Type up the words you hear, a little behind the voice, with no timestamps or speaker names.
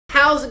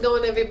How's it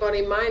going,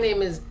 everybody? My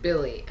name is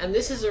Billy, and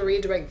this is a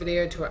redirect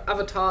video to our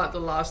Avatar: The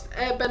Last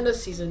Airbender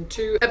Season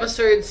 2,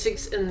 Episode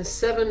 6 and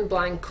 7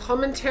 blind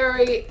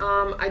commentary.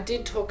 I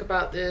did talk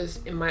about this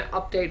in my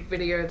update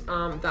video,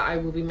 that I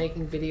will be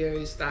making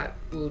videos that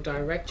will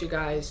direct you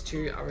guys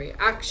to a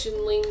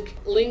reaction link.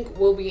 Link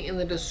will be in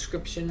the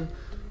description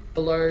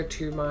below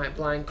to my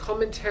blind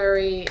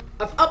commentary.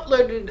 I've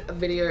uploaded a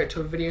video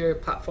to a video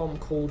platform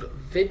called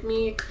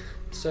vidme.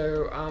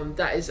 So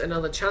that is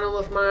another channel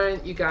of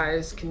mine. You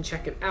guys can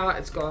check it out.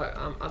 It's got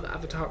other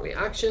Avatar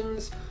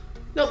reactions.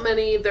 Not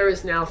many, there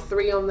is now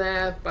 3 on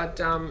there, but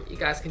you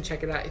guys can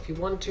check it out if you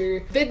want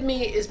to.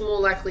 vidme is more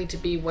likely to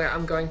be where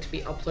I'm going to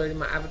be uploading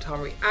my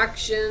Avatar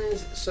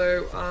reactions.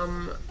 So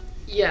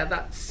yeah,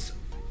 that's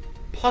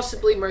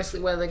possibly mostly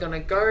where they're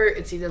gonna go.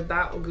 It's either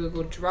that or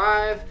Google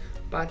Drive,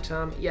 but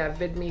yeah,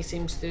 vidme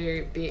seems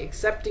to be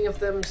accepting of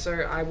them,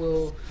 so I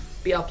will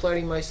be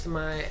uploading most of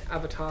my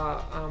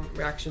Avatar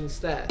reactions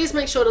there. Please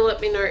make sure to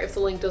let me know if the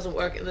link doesn't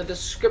work in the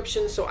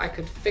description so I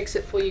could fix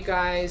it for you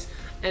guys.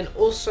 And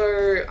also,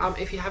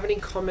 if you have any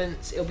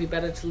comments, it'll be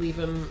better to leave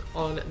them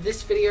on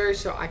this video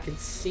so I can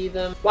see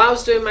them. While I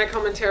was doing my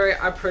commentary,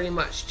 I pretty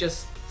much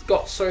just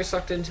got so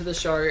sucked into the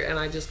show and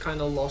I just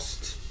kind of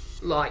lost,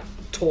 like,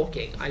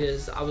 talking. I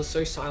was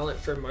so silent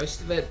for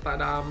most of it,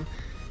 but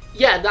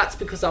yeah, that's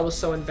because I was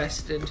so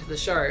invested into the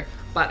show.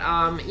 But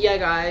yeah,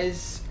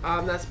 guys,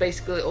 that's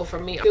basically all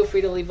from me. Feel free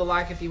to leave a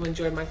like if you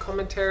enjoyed my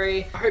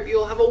commentary. I hope you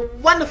all have a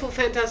wonderful,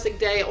 fantastic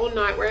day or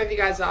night, wherever you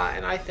guys are,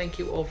 and I thank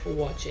you all for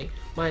watching.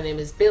 My name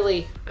is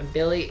Billy, and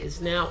Billy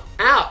is now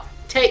out.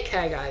 Take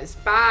care, guys.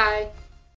 Bye.